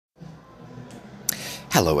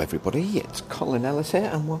Hello everybody, it's Colin Ellis here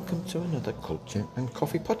and welcome to another Culture and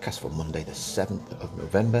Coffee podcast for Monday the 7th of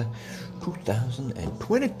November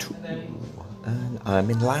 2022, and I'm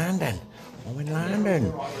in London.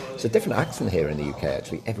 It's a different accent here in the UK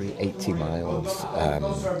actually, every 80 miles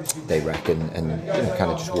they reckon, and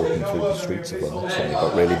kind of just walking through the streets of London suddenly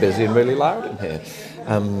got really busy and really loud in here.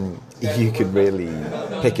 You can really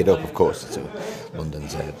pick it up, of course.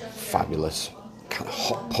 London's a fabulous kind of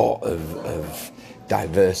hot pot of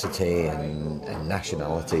diversity and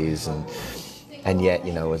nationalities, and yet,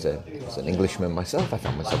 as an Englishman myself, I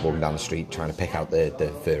found myself walking down the street trying to pick out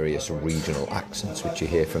the various regional accents which you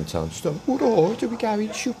hear from time to time. Do we go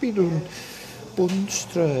in shopping on Bond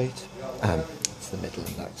Street? It's the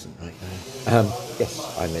Midland accent right there.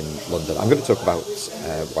 Yes, I'm in London. I'm going to talk about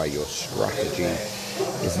why your strategy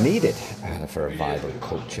is needed for a vibrant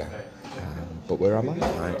culture. But where am I?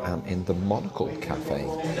 I am in the Monocle Cafe in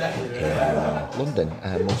London.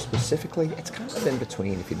 More specifically, it's kind of in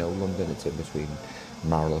between. If you know London, it's in between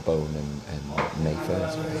Marylebone and Mayfair.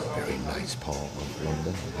 It's a very, very nice part of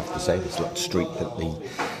London, I have to say. This little street that the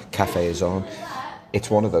cafe is on. It's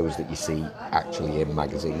one of those that you see actually in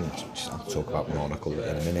magazines, which I'll talk about Monocle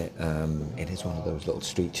in a minute. It is one of those little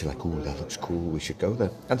streets you're like, oh, that looks cool, we should go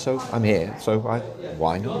there. And so I'm here, so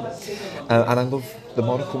why not? And I love the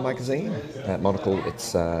Monocle magazine. Monocle,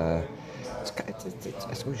 it's I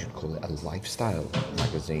suppose you'd call it a lifestyle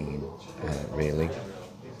magazine, really.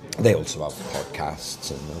 They also have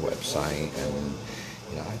podcasts and a website, and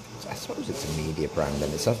I suppose it's a media brand in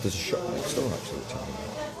itself. There's a shop next door actually which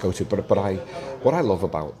I go to, but what I love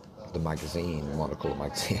about the magazine, Monocle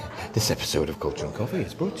magazine, this episode of Culture and Coffee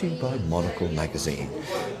is brought to you by Monocle magazine,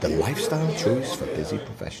 the lifestyle choice for busy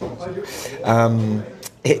professionals.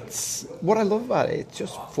 It's what I love about it. It's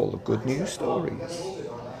just full of good news stories.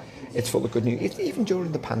 It's full of good news. Even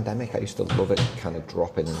during the pandemic, I used to love it, kind of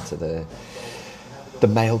dropping into the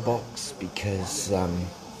mailbox, because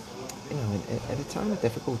at a time of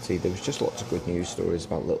difficulty, there was just lots of good news stories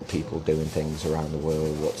about little people doing things around the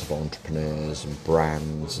world, lots of entrepreneurs and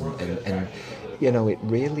brands, and it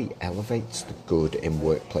really elevates the good in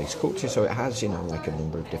workplace culture. So it has, like a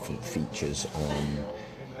number of different features on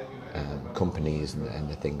companies and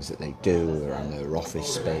the things that they do around their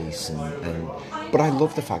office space, but I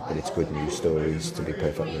love the fact that it's good news stories, to be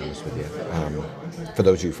perfectly honest with you. For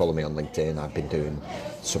those of you who follow me on LinkedIn, I've been doing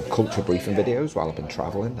some culture briefing videos while I've been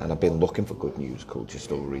travelling, and I've been looking for good news culture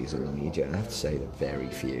stories in the media, and I have to say there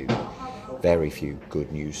are very few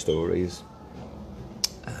good news stories.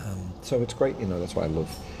 So it's great, that's why I love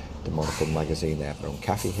the Monocle magazine. They have their own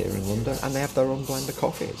cafe here in London, and they have their own blend of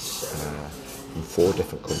coffees from 4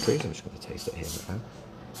 different countries. I'm just going to taste it here right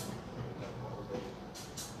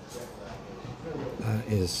now. That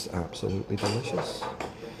is absolutely delicious.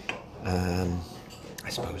 I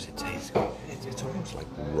suppose it tastes good. It's almost like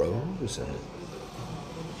rose and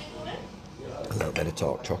a little bit of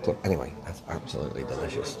dark chocolate. Anyway, that's absolutely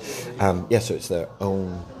delicious. So it's their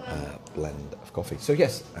own blend of coffee. So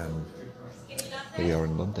yes, here we are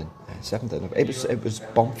in London, 7th of November. It was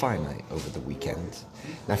bonfire night over the weekend.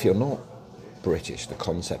 Now, if you're not British, the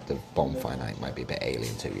concept of bonfire night might be a bit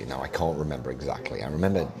alien to you. Now, I can't remember exactly. I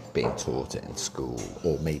remember being taught it in school,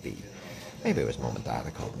 or maybe it was mum and dad,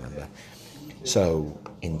 I can't remember. So,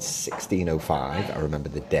 in 1605, I remember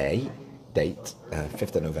the date,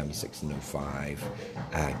 5th of November 1605,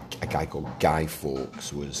 a guy called Guy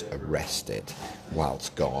Fawkes was arrested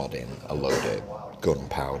whilst guarding a load of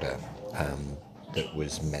gunpowder that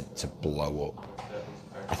was meant to blow up,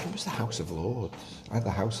 I think it was the House of Lords, either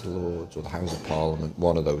the House of Lords or the House of Parliament,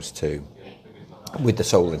 one of those two, with the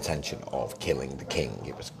sole intention of killing the king.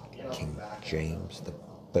 It was King James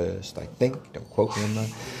I, I think, don't quote me on that,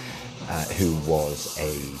 who was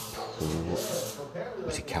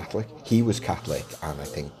was he Catholic? He was Catholic, and I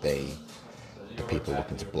think the people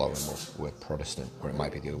looking to blow him up were Protestant, or it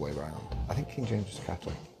might be the other way around. I think King James was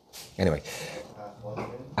Catholic. Anyway,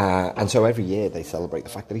 and so every year they celebrate the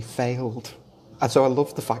fact that he failed. And so I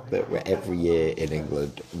love the fact that every year in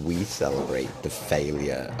England we celebrate the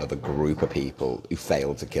failure of a group of people who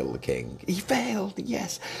failed to kill the king. He failed,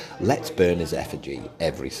 yes. Let's burn his effigy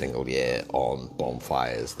every single year on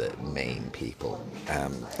bonfires that maim people.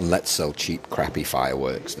 And let's sell cheap, crappy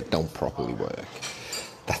fireworks that don't properly work.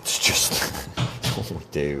 That's just what we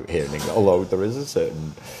do here in England. Although there is a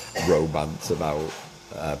certain romance about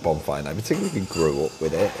bonfire night, particularly if you grew up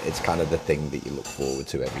with it. It's kind of the thing that you look forward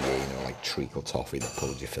to every year, like treacle toffee that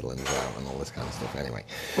pulls your fillings out and all this kind of stuff.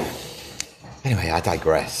 Anyway, I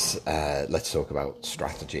digress. Let's talk about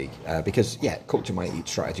strategy, because culture might eat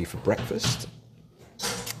strategy for breakfast,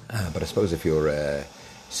 but I suppose if you're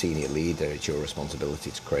senior leader, it's your responsibility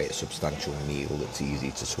to create a substantial meal that's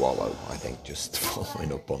easy to swallow. I think just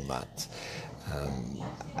following up on that.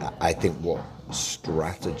 I think what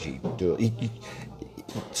strategy does,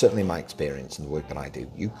 certainly in my experience and the work that I do,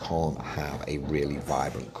 you can't have a really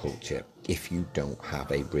vibrant culture if you don't have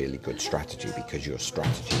a really good strategy, because your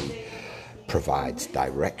strategy provides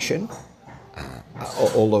direction.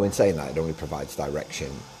 Although in saying that, it only provides direction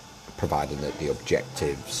providing that the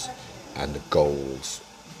objectives and the goals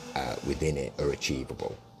within it are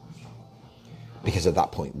achievable. Because at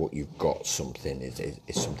that point, what you've got something is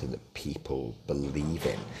something that people believe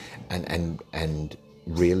in, and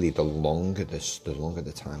really the longer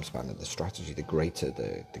the time span of the strategy, the greater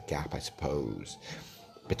the gap, I suppose,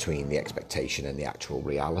 between the expectation and the actual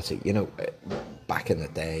reality. Back in the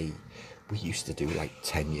day, we used to do like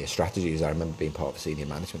 10-year strategies. I remember being part of a senior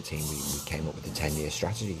management team. We came up with a 10-year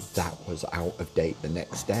strategy. That was out of date the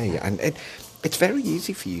next day. And it's very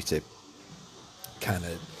easy for you to kind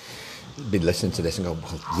of be listening to this and go,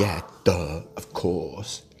 well, yeah, duh, of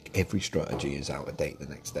course. Every strategy is out of date the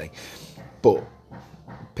next day. But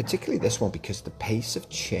particularly this one, because the pace of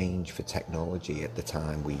change for technology at the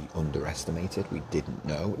time we underestimated, we didn't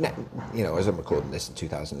know. Now, as I'm recording this in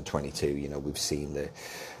 2022, we've seen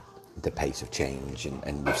the pace of change,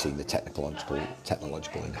 and we've seen the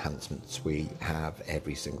technological enhancements we have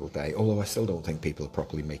every single day. Although I still don't think people are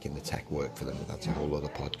properly making the tech work for them. That's a whole other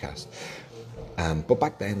podcast. But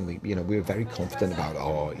back then, we were very confident about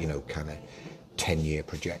our, kind of 10-year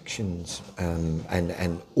projections,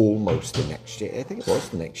 and almost the next year. I think it was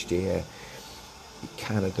the next year.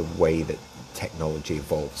 Kind of the way that technology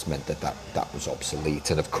evolves meant that was obsolete,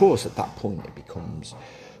 and of course, at that point, it becomes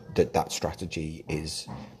that strategy is.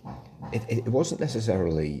 It wasn't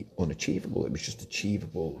necessarily unachievable. It was just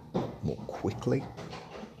achievable more quickly,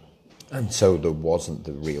 and so there wasn't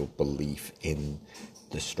the real belief in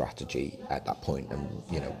the strategy at that point. And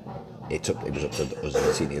it was up to us,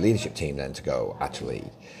 the senior leadership team, then to go, actually,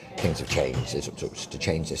 things have changed. It's up to us to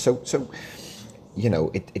change this. So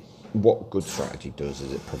what good strategy does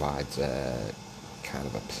is it provides a kind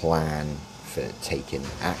of a plan for taking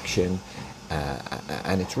action,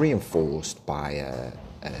 and it's reinforced by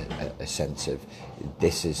a sense of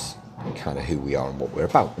this is kind of who we are and what we're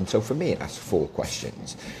about. And so for me, it asks 4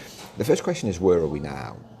 questions. The first question is, where are we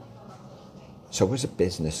now? So as a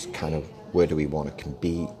business, kind of, where do we want to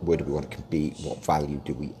compete? Where do we want to compete? What value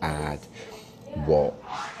do we add? What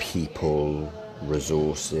people,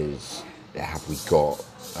 resources have we got?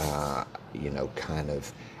 Kind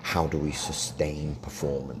of, how do we sustain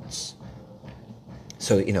performance?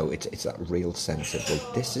 So, it's that real sense of,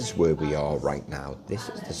 well, this is where we are right now. This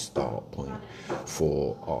is the start point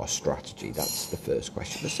for our strategy. That's the first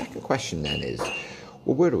question. The second question then is,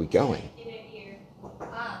 well, where are we going?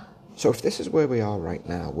 So if this is where we are right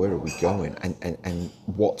now, where are we going? And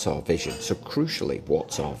what's our vision? So crucially,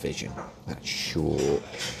 what's our vision? That short,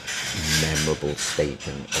 memorable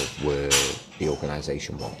statement of where the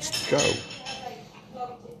organisation wants to go.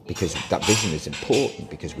 Because that vision is important,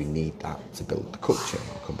 because we need that to build the culture.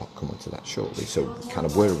 I'll come on to that shortly. So kind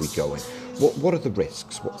of, where are we going? What are the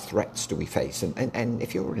risks? What threats do we face? And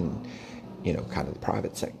if you're in, kind of the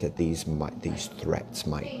private sector, these threats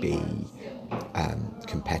might be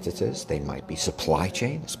competitors. They might be supply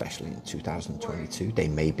chain, especially in 2022. They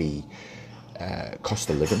may be cost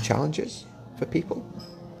of living challenges for people.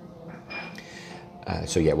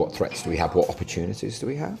 What threats do we have? What opportunities do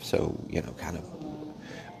we have? So, kind of,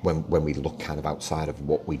 when we look kind of outside of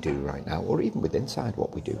what we do right now, or even with inside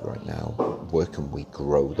what we do right now, where can we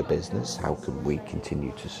grow the business? How can we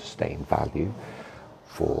continue to sustain value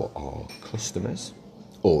for our customers?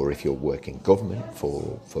 Or if you're working government,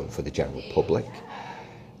 for the general public?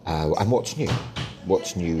 And what's new?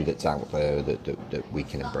 What's new that's out there that we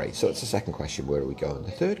can embrace? So it's the second question, where are we going?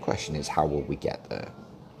 The third question is, how will we get there?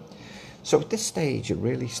 So at this stage, you're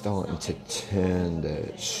really starting to turn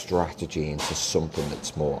the strategy into something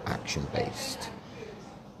that's more action-based.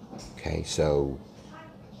 Okay, so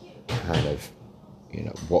kind of,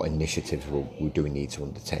 what initiatives do we need to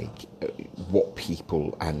undertake? What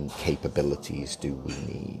people and capabilities do we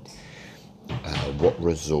need? What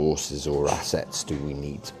resources or assets do we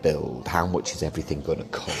need to build? How much is everything going to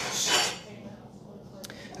cost?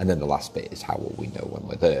 And then the last bit is, how will we know when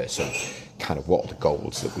we're there? So kind of, what are the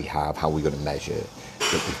goals that we have? How are we going to measure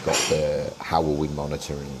that we've got there? How will we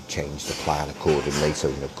monitor and change the plan accordingly?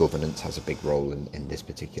 So, governance has a big role in this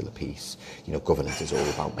particular piece. Governance is all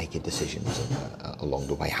about making decisions along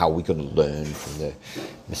the way. How are we going to learn from the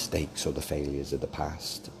mistakes or the failures of the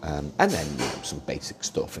past? And then, some basic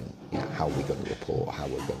stuff in, how are we going to report, how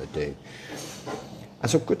we're going to do. And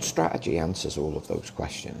so good strategy answers all of those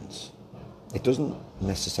questions. It doesn't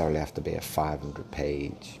necessarily have to be a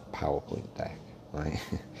 500-page PowerPoint deck, right?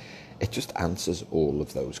 It just answers all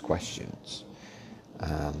of those questions.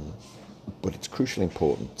 But it's crucially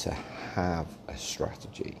important to have a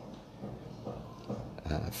strategy.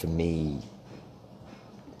 For me,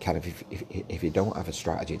 kind of if you don't have a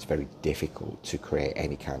strategy, it's very difficult to create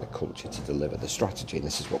any kind of culture to deliver the strategy. And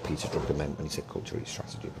this is what Peter Drucker meant when he said culture eats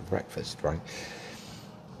strategy for breakfast, right?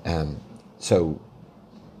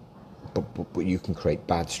 But you can create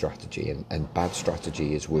bad strategy, and bad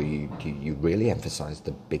strategy is where you really emphasize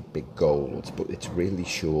the big goals, but it's really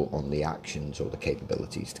short on the actions or the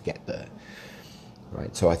capabilities to get there,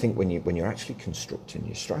 right? So I think when you're actually constructing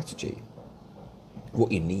your strategy,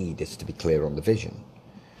 what you need is to be clear on the vision,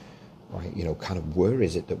 right? You know, kind of where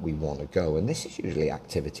is it that we want to go? And this is usually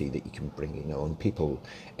activity that you can bring, you know, and people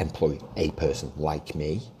employ a person like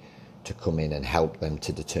me to come in and help them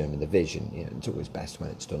to determine the vision. You know, it's always best when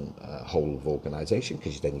it's done whole of organisation,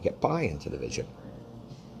 because then you get buy-in to the vision.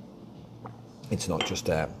 It's not just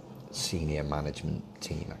a senior management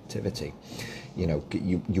team activity. You know,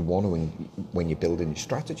 you want to, when you're building your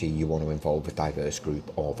strategy, you want to involve a diverse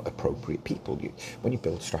group of appropriate people. When you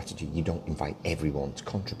build strategy, you don't invite everyone to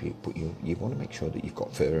contribute, but you want to make sure that you've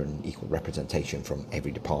got fair and equal representation from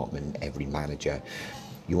every department, every manager.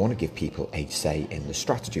 You want to give people a say in the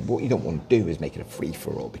strategy. But what you don't want to do is make it a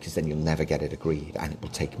free-for-all, because then you'll never get it agreed, and it will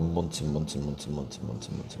take months and months and months and months and months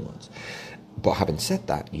and months and months. But having said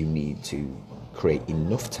that, you need to create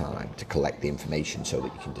enough time to collect the information so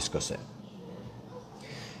that you can discuss it.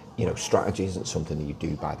 You know, strategy isn't something that you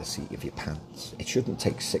do by the seat of your pants. It shouldn't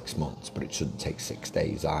take 6 months, but it shouldn't take 6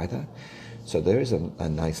 days either. So there is a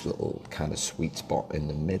nice little kind of sweet spot in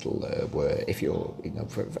the middle there, where if you're, you know,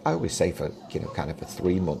 I always say for, you know, kind of a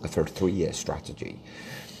 3-year strategy.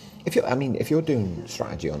 If you're doing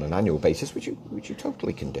strategy on an annual basis, which you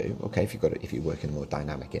totally can do, okay, if you work in a more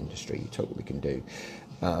dynamic industry, you totally can do.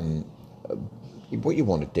 What you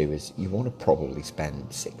want to do is you want to probably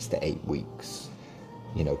spend 6 to 8 weeks,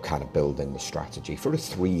 you know, kind of building the strategy. For a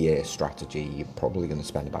 3-year strategy, you're probably going to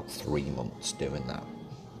spend about 3 months doing that.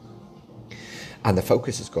 And the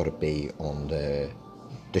focus has got to be on the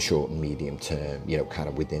short and medium term, you know, kind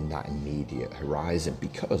of within that immediate horizon,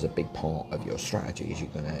 because a big part of your strategy is you're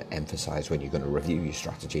going to emphasize when you're going to review your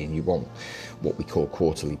strategy, and you want what we call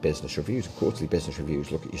quarterly business reviews. And quarterly business reviews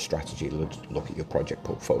look at your strategy, look at your project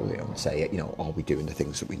portfolio and say, you know, are we doing the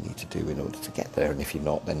things that we need to do in order to get there? And if you're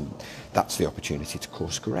not, then that's the opportunity to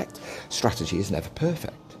course correct. Strategy is never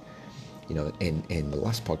perfect. You know, in the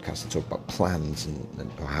last podcast, I talked about plans and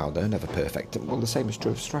how they're never perfect. Well, the same is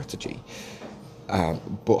true of strategy.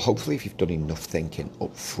 But hopefully, if you've done enough thinking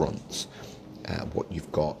up front, what you've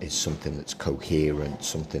got is something that's coherent,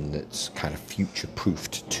 something that's kind of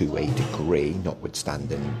future-proofed to a degree,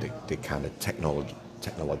 notwithstanding the kind of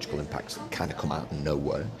technological impacts that kind of come out of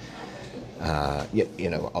nowhere. You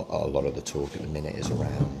know, a lot of the talk at the minute is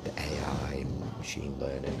around AI and machine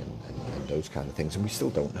learning and those kind of things, and we still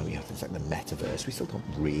don't know, you know, things like the metaverse. We still don't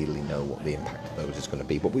really know what the impact of those is going to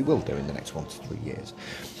be, but we will do in the next 1 to 3 years.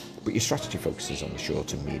 But your strategy focuses on the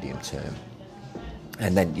short and medium term.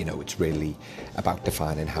 And then, you know, it's really about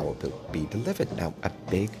defining how it will be delivered. Now, a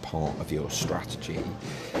big part of your strategy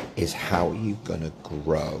is how are you going to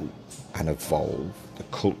grow and evolve the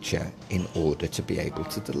culture in order to be able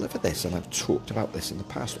to deliver this. And I've talked about this in the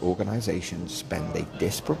past. Organizations spend a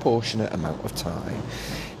disproportionate amount of time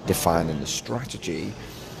defining the strategy,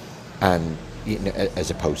 and, you know, as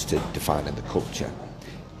opposed to defining the culture.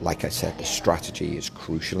 Like I said, the strategy is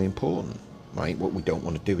crucially important. Right? What we don't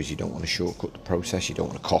want to do is you don't want to shortcut the process. You don't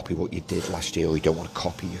want to copy what you did last year, or you don't want to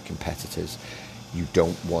copy your competitors. You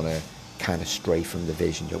don't want to kind of stray from the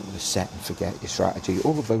vision. You don't want to set and forget your strategy,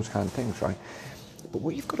 all of those kind of things, right? But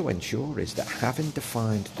what you've got to ensure is that having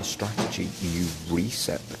defined the strategy, you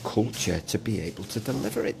reset the culture to be able to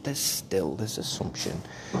deliver it. There's still this assumption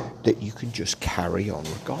that you can just carry on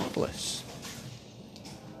regardless.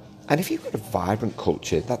 And if you've got a vibrant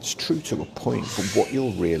culture, that's true to a point, but what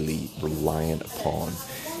you're really reliant upon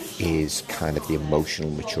is kind of the emotional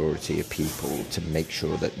maturity of people to make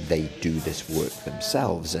sure that they do this work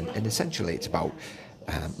themselves. And essentially it's about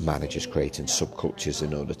managers creating subcultures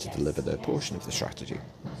in order to deliver their portion of the strategy.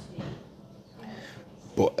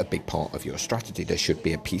 But a big part of your strategy, there should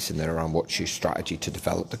be a piece in there around what's your strategy to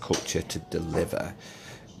develop the culture to deliver,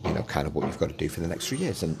 you know, kind of what you've got to do for the next 3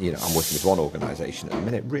 years. And, you know, I'm working with one organisation at the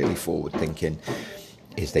minute, really forward thinking,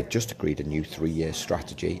 is they've just agreed a new 3-year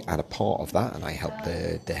strategy, and a part of that, and I helped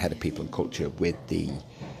the head of people and culture with the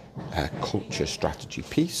culture strategy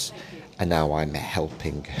piece, and now I'm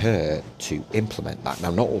helping her to implement that.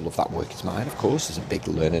 Now, not all of that work is mine, of course. There's a big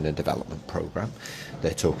learning and development program.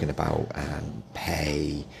 They're talking about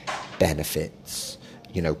pay, benefits,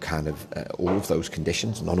 all of those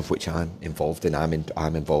conditions, none of which I'm involved in.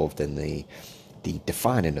 I'm involved in the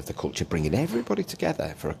defining of the culture, bringing everybody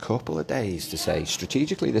together for a couple of days to say,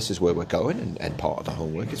 strategically, this is where we're going, and part of the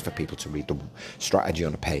homework is for people to read the strategy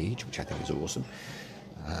on a page, which I think is awesome.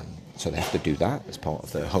 So they have to do that as part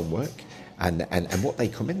of their homework. And what they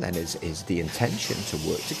come in then is the intention to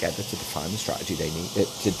work together to define the strategy they need,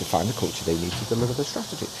 to define the culture they need to deliver the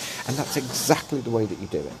strategy. And that's exactly the way that you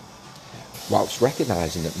do it. Whilst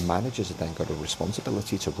recognising that managers have then got a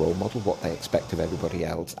responsibility to role model what they expect of everybody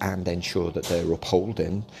else and ensure that they're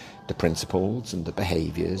upholding the principles and the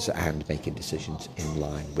behaviours and making decisions in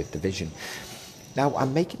line with the vision. Now,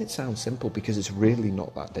 I'm making it sound simple because it's really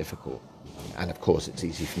not that difficult. And of course, it's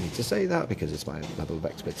easy for me to say that because it's my level of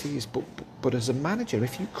expertise. But as a manager,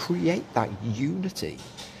 if you create that unity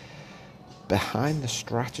behind the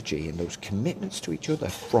strategy and those commitments to each other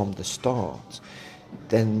from the start,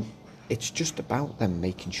 then it's just about them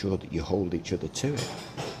making sure that you hold each other to it.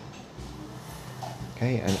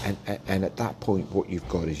 Okay, and at that point, what you've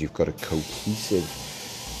got is you've got a cohesive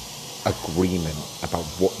agreement about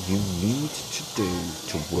what you need to do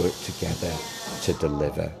to work together to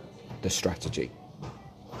deliver the strategy.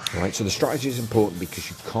 All right, so the strategy is important because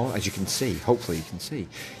you can't, as you can see, hopefully you can see,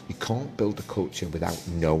 you can't build a culture without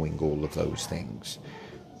knowing all of those things.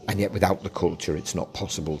 And yet without the culture, it's not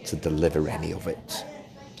possible to deliver any of it.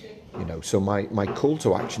 So my call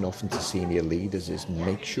to action often to senior leaders is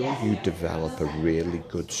make sure you develop a really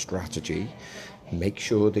good strategy. Make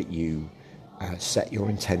sure that you set your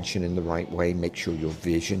intention in the right way. Make sure your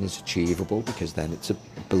vision is achievable because then it's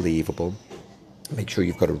believable. Make sure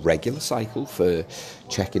you've got a regular cycle for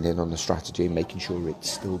checking in on the strategy and making sure it's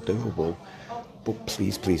still doable. But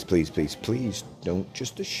please, please, please, please, please don't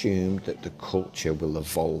just assume that the culture will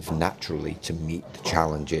evolve naturally to meet the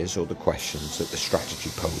challenges or the questions that the strategy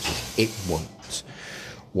poses. It won't.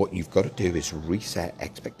 What you've got to do is reset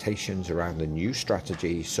expectations around the new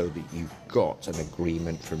strategy so that you've got an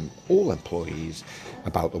agreement from all employees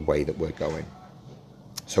about the way that we're going.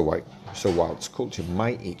 So whilst culture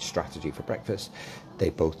might eat strategy for breakfast, they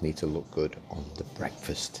both need to look good on the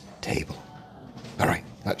breakfast table. All right,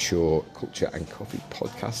 that's your Culture and Coffee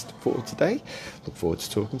podcast for today. Look forward to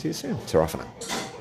talking to you soon. Ta-ra for now.